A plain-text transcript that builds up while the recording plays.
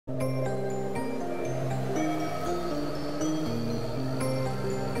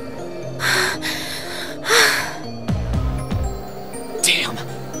Damn,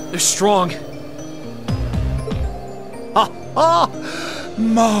 they're strong.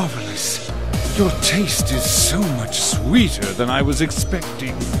 Marvelous. Your taste is so much sweeter than I was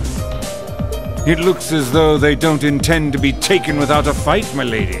expecting. It looks as though they don't intend to be taken without a fight, my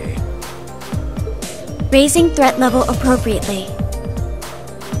lady. Raising threat level appropriately.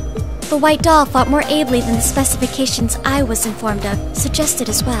 The white doll fought more ably than the specifications I was informed of suggested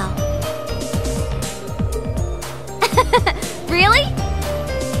as well. Really?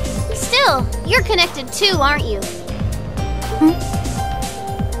 Still, you're connected too, aren't you?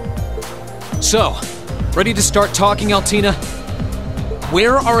 So, ready to start talking, Altina?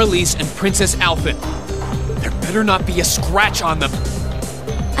 Where are Elise and Princess Alphen? There better not be a scratch on them.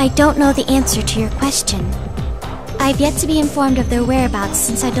 I don't know the answer to your question. I've yet to be informed of their whereabouts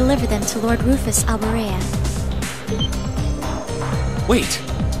since I delivered them to Lord Rufus Alborea. Wait,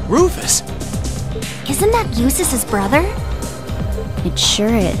 Rufus? Isn't that Eustace's brother? It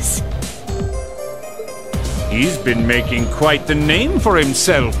sure is. He's been making quite the name for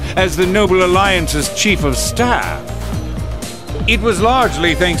himself as the Noble Alliance's chief of staff. It was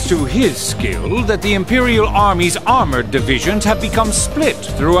largely thanks to his skill that the Imperial Army's armored divisions have become split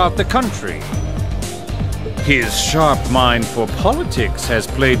throughout the country. His sharp mind for politics has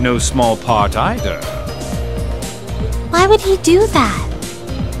played no small part either. Why would he do that?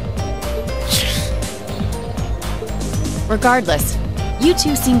 Regardless, you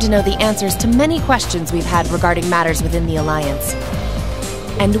two seem to know the answers to many questions we've had regarding matters within the Alliance.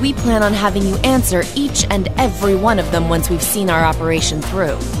 And we plan on having you answer each and every one of them once we've seen our operation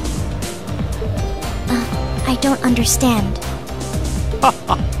through. I don't understand.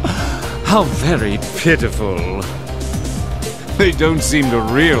 How very pitiful. They don't seem to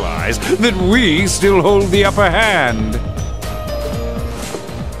realize that we still hold the upper hand.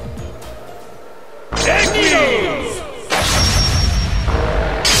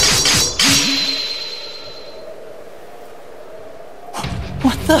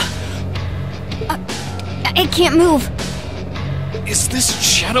 What the? I can't move. Is this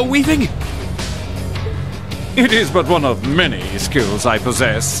shadow weaving? It is but one of many skills I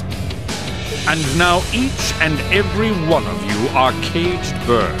possess. And now each and every one of you are caged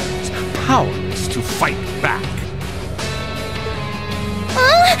birds, powerless to fight back.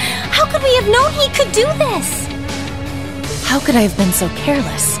 How could we have known he could do this? How could I have been so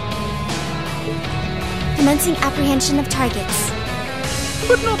careless? Commencing apprehension of targets.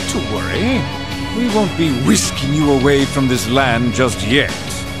 But not to worry. We won't be whisking you away from this land just yet.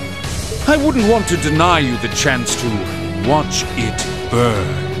 I wouldn't want to deny you the chance to watch it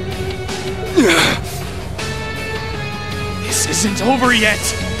burn. This isn't over yet!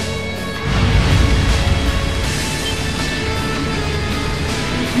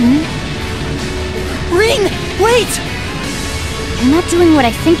 Ring! Wait! You're not doing what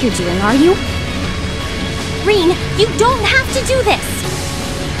I think you're doing, are you? Ring, you don't have to do this!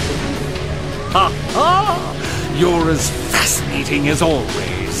 Ha ha! You're as fascinating as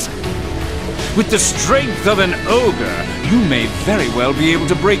always. With the strength of an ogre, you may very well be able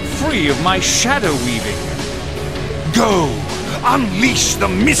to break free of my shadow weaving. Go! Unleash the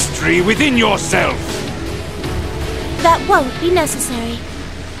mystery within yourself! That won't be necessary.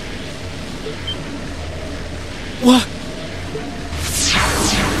 What?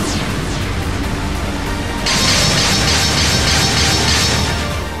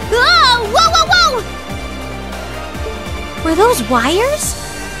 Oh! Whoa, whoa, whoa! Were those wires?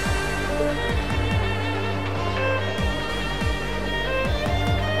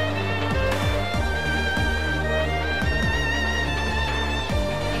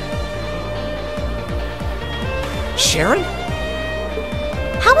 Sharon?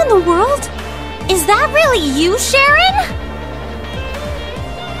 How in the world? Is that really you, Sharon?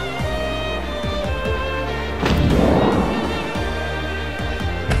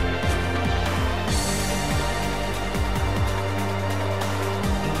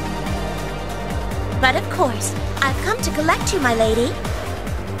 But of course, I've come to collect you, my lady.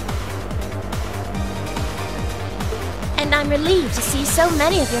 And I'm relieved to see so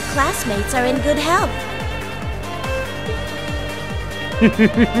many of your classmates are in good health.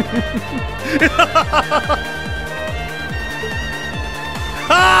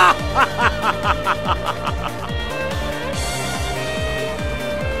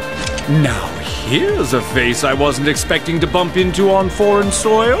 Now here's a face I wasn't expecting to bump into on foreign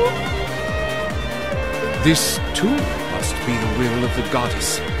soil. This, too, must be the will of the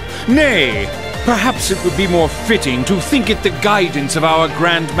goddess. Nay, Perhaps it would be more fitting to think it the guidance of our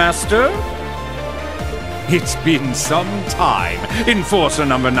Grandmaster? It's been some time, Enforcer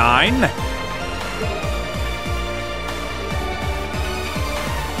number 9.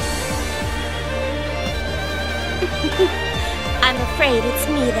 I'm afraid it's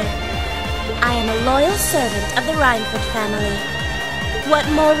neither. I am a loyal servant of the Rhineford family. What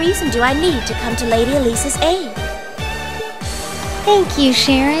more reason do I need to come to Lady Elise's aid? Thank you,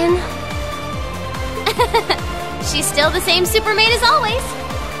 Sharon. She's still the same supermaid as always.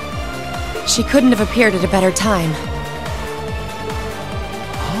 She couldn't have appeared at a better time.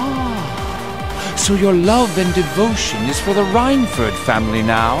 So your love and devotion is for the Rhineford family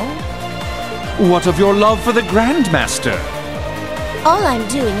now? What of your love for the Grandmaster? All I'm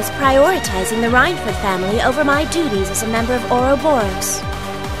doing is prioritizing the Rhineford family over my duties as a member of Ouroboros.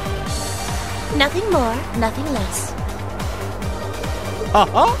 Nothing more, nothing less.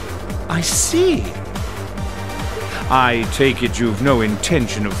 I see. I take it you've no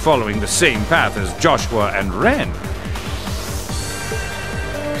intention of following the same path as Joshua and Ren.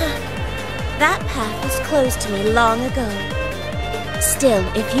 That path was closed to me long ago. Still,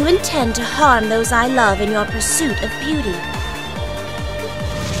 if you intend to harm those I love in your pursuit of beauty,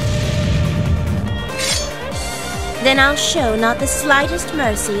 then I'll show not the slightest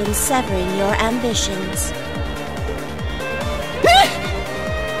mercy in severing your ambitions.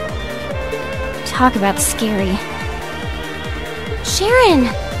 Talk about scary. Sharon!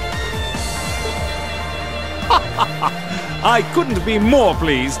 I couldn't be more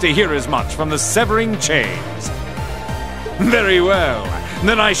pleased to hear as much from the severing chains. Very well,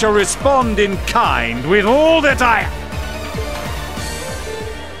 then I shall respond in kind with all that I...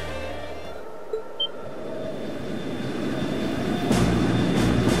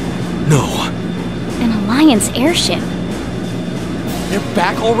 No. An Alliance airship. They're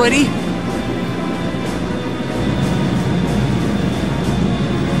back already?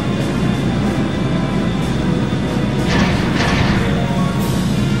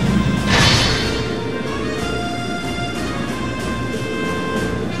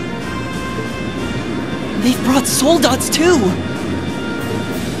 They've brought soldats too!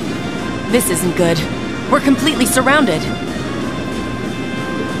 This isn't good. We're completely surrounded.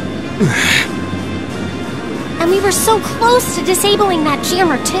 And we were so close to disabling that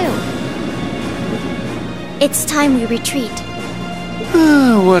jammer too. It's time we retreat.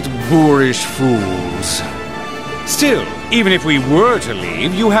 What boorish fools. Still, even if we were to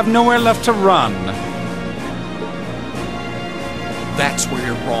leave, you have nowhere left to run. That's where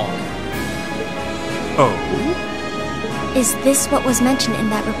you're wrong. Oh? Is this what was mentioned in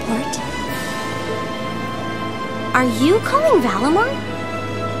that report? Are you calling Valamor?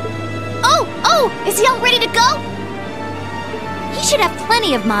 Oh! Is he all ready to go? He should have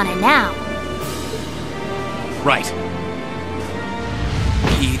plenty of mana now. Right.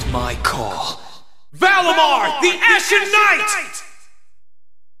 Heed my call. Valamar, the Ashen Knight!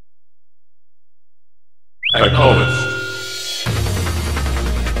 Acknowledged.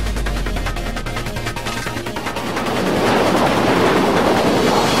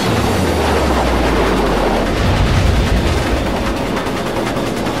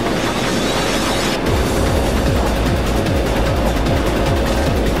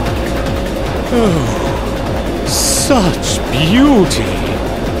 Oh, such beauty!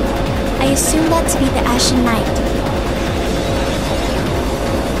 I assume that to be the Ashen Knight.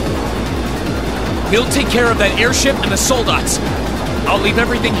 He'll take care of that airship and the soldats. I'll leave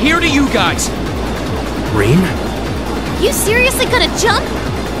everything here to you guys. Rain? You seriously gonna jump?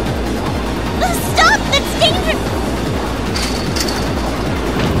 Stop! That's dangerous!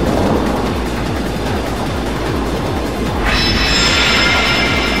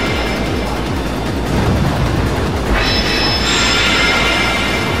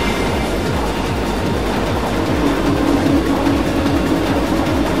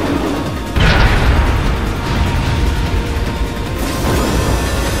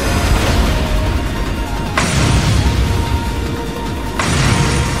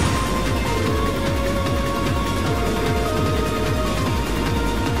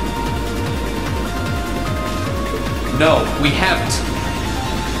 No, we haven't.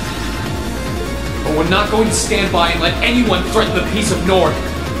 But we're not going to stand by and let anyone threaten the peace of Nord.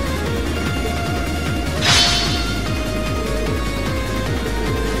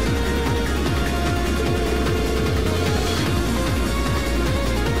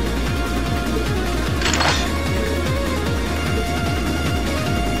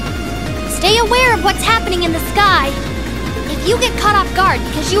 Stay aware of what's happening in the sky. If you get caught off guard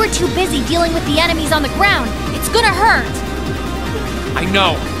because you were too busy dealing with the enemies on the ground, it's gonna hurt. I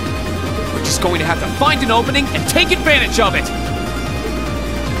know. We're just going to have to find an opening and take advantage of it!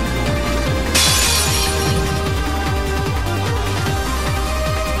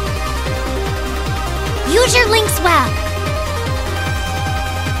 Use your links well.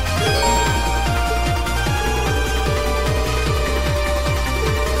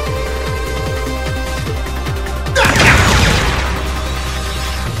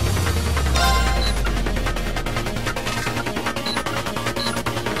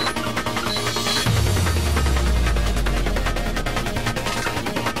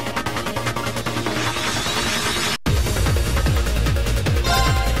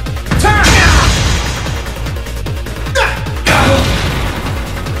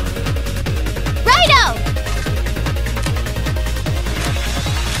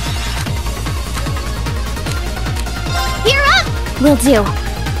 Will do.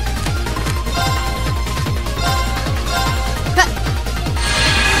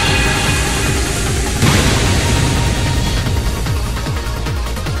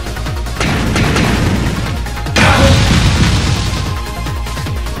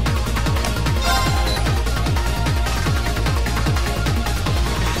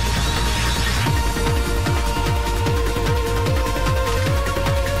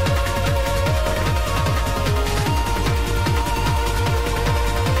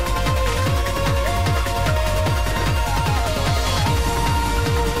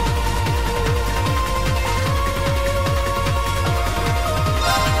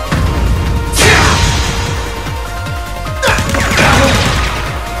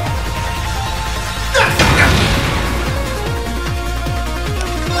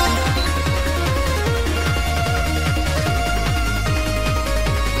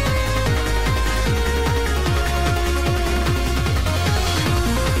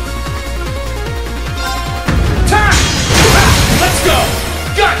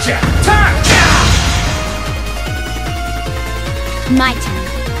 My turn.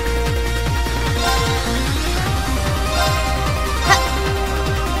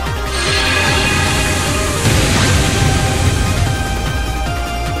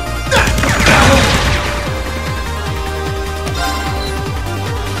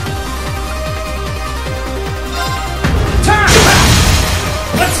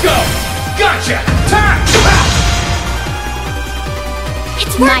 Let's go! Gotcha!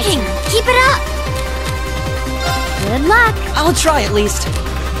 It's working! Keep it up! Good luck! I'll try at least.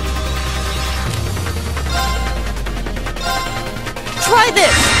 Try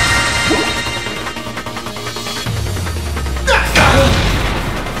this!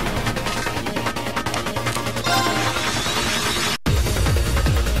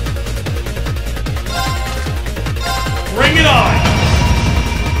 Bring it on!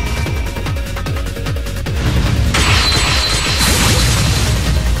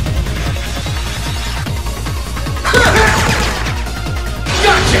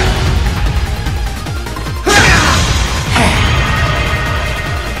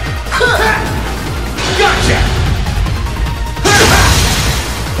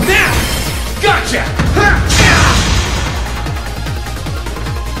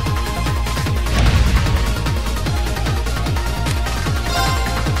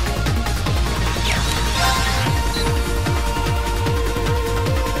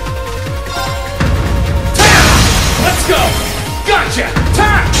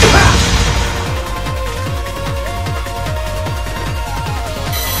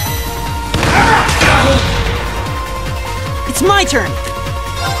 It's my turn!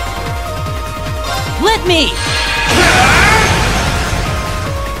 Let me!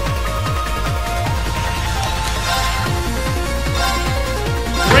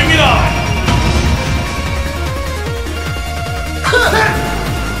 Bring it on!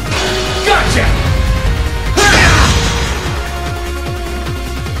 Gotcha!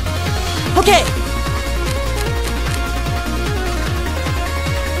 Okay!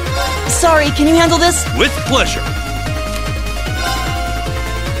 Sorry, can you handle this? With pleasure.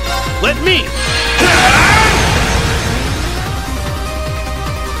 Let me!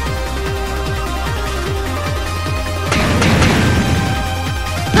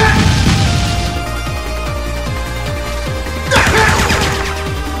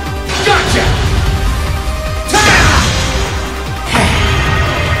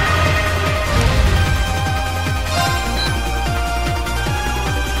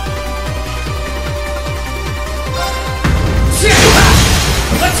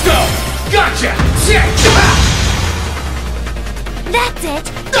 That's it!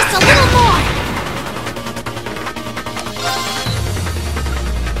 Just a little more!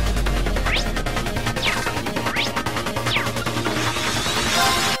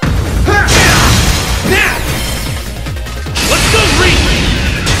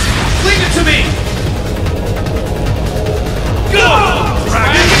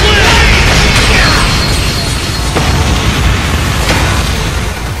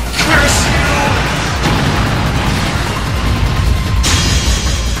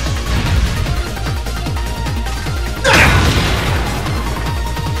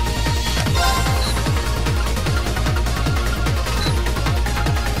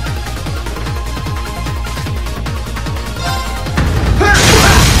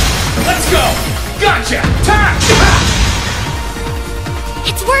 Gotcha! Ta!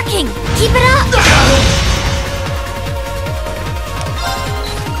 It's working! Keep it up!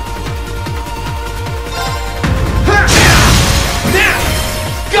 Now!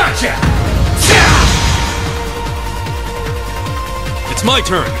 Gotcha! It's my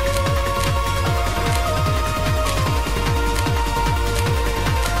turn.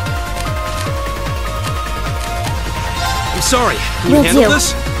 I'm sorry. Can we Will handle do.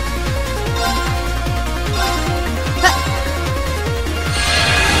 this?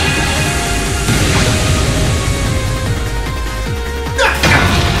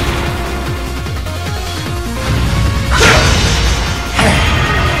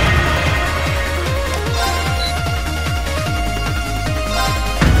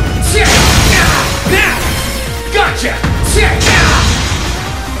 Gotcha!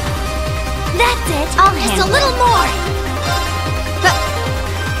 That's it! I'll handle just a little more!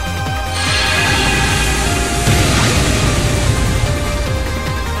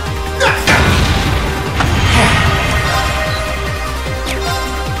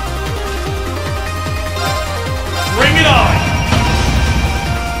 Bring it on!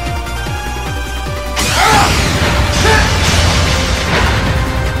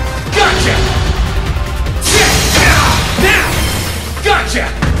 Gotcha! Now! Gotcha!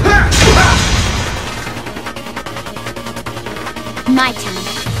 My turn.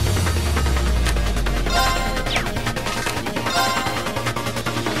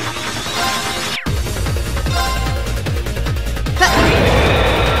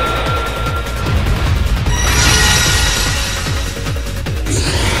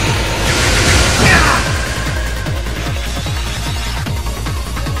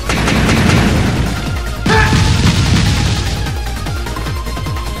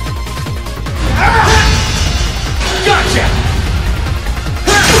 Gotcha!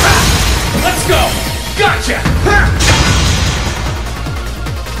 Let's go! Gotcha!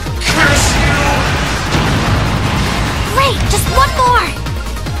 Curse you! Great! Just one more!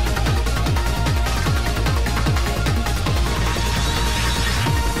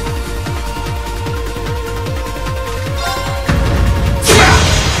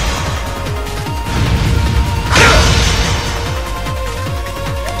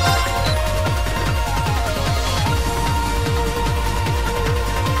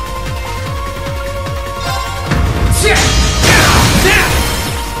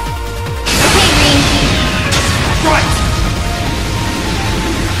 Right!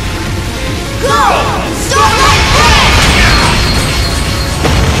 Go! Starlight Ray!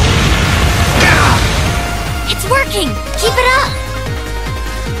 It's working! Keep it up!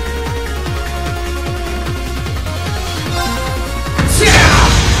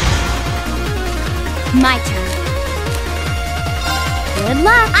 My turn. Good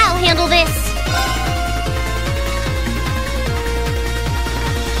luck. I'll handle this!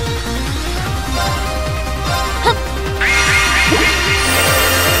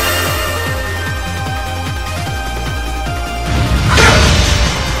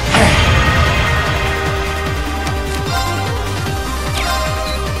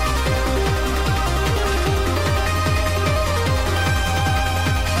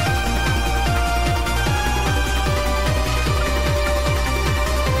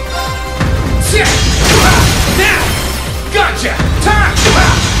 Now! Gotcha! Time!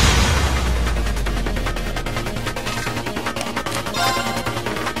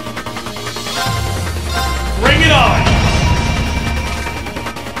 Bring it on!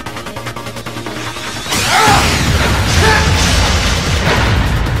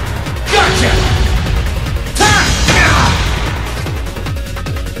 Gotcha! Time!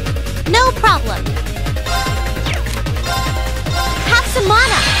 No problem! Have some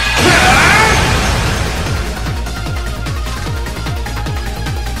mana!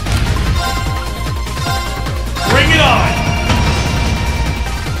 Bring it on!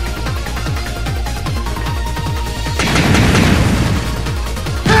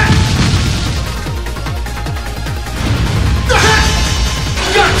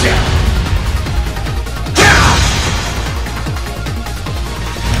 Gotcha!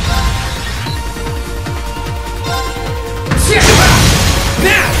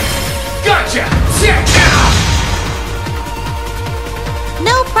 Now! Gotcha!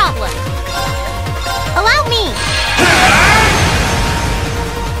 No problem! Allow me!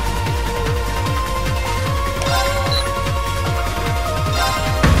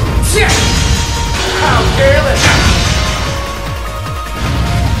 How careless!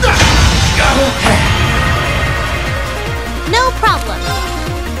 No problem!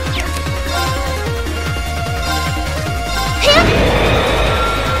 Hip!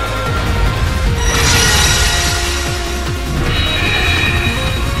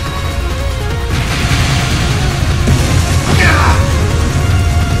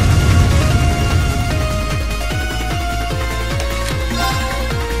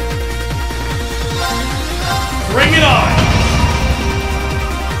 Bring it on!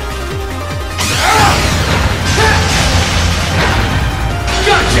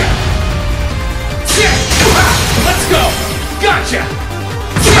 Gotcha! Let's go! Gotcha!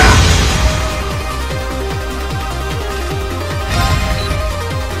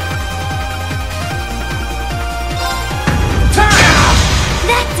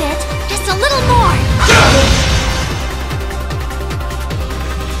 That's it! Just a little more!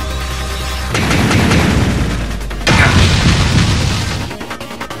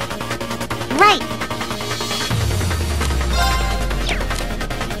 Right!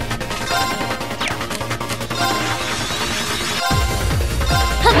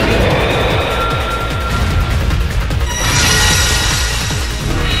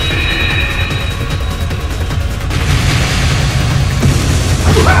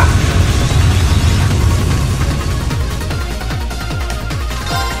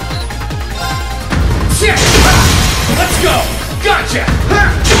 Let's go! Gotcha!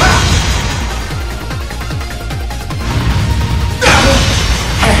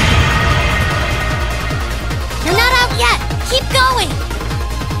 You're not out yet! Keep going!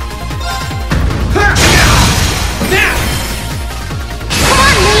 Now! Come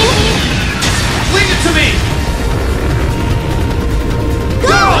on, Lane! Leave it to me!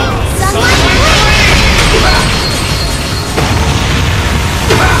 Go! Sunlight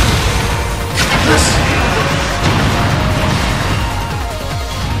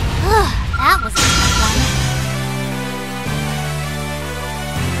that was a tough one.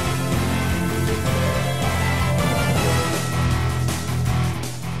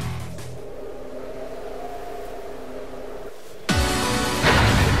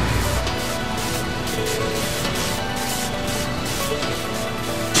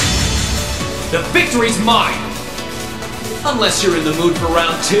 The victory's mine! Unless you're in the mood for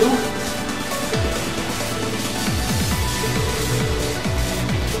round 2.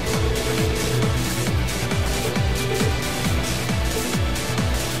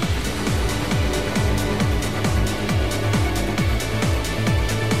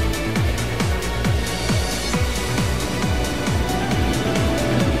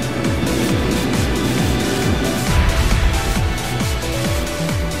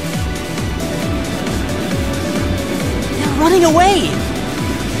 Running away!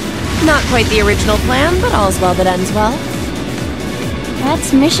 Not quite the original plan, but all's well that ends well.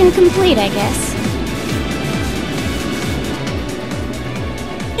 That's mission complete, I guess.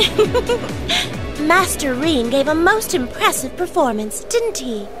 Master Reen gave a most impressive performance, didn't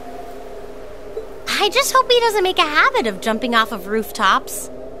he? I just hope he doesn't make a habit of jumping off of rooftops.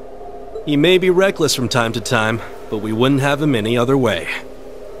 He may be reckless from time to time, but we wouldn't have him any other way.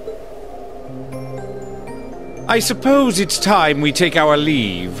 I suppose it's time we take our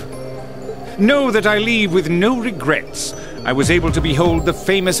leave. Know that I leave with no regrets. I was able to behold the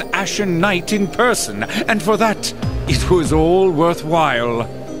famous Ashen Knight in person, and for that, it was all worthwhile.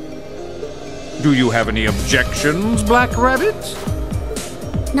 Do you have any objections, Black Rabbit?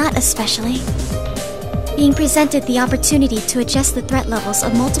 Not especially. Being presented the opportunity to adjust the threat levels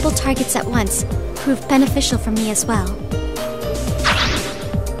of multiple targets at once proved beneficial for me as well.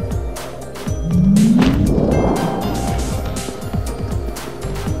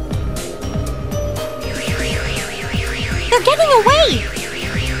 They're getting away!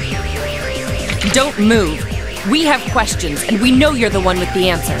 Don't move. We have questions, and we know you're the one with the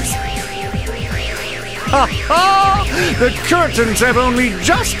answers. Ha ha! The curtains have only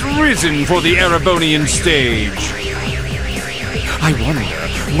just risen for the Erebonian stage. I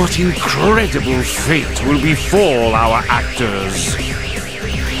wonder what incredible fate will befall our actors.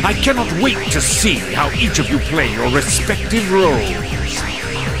 I cannot wait to see how each of you play your respective roles.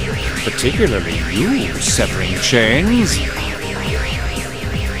 Particularly you, Severing Chains.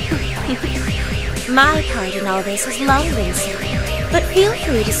 My part in all this has long been seen, but feel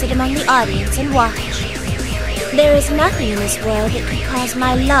free to sit among the audience and watch. There is nothing in this world that could cause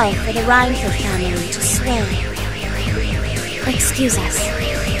my love for the Rhineford family to sway. Excuse us.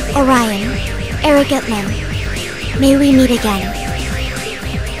 Orion, Aragetlin, may we meet again.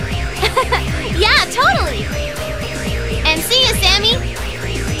 Yeah, totally! And see you, Sammy!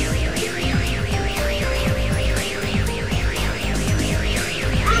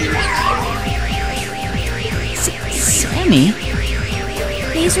 Sammy?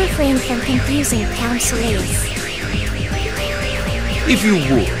 Please refrain from confusing Count Soleus. If you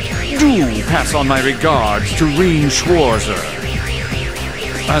would, do pass on my regards to Reen Schwarzer.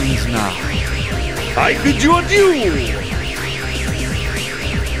 And now, I bid you adieu!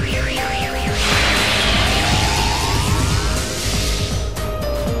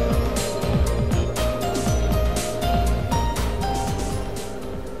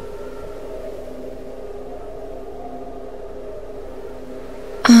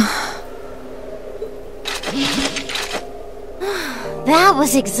 That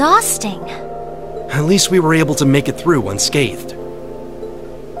was exhausting. At least we were able to make it through unscathed.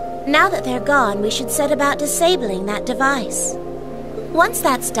 Now that they're gone, we should set about disabling that device. Once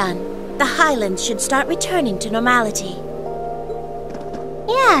that's done, the Highlands should start returning to normality.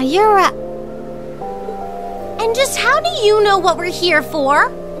 Yeah, you're And just how do you know what we're here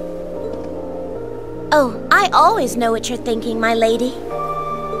for? Oh, I always know what you're thinking, my lady.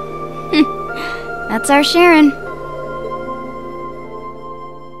 That's our Sharon.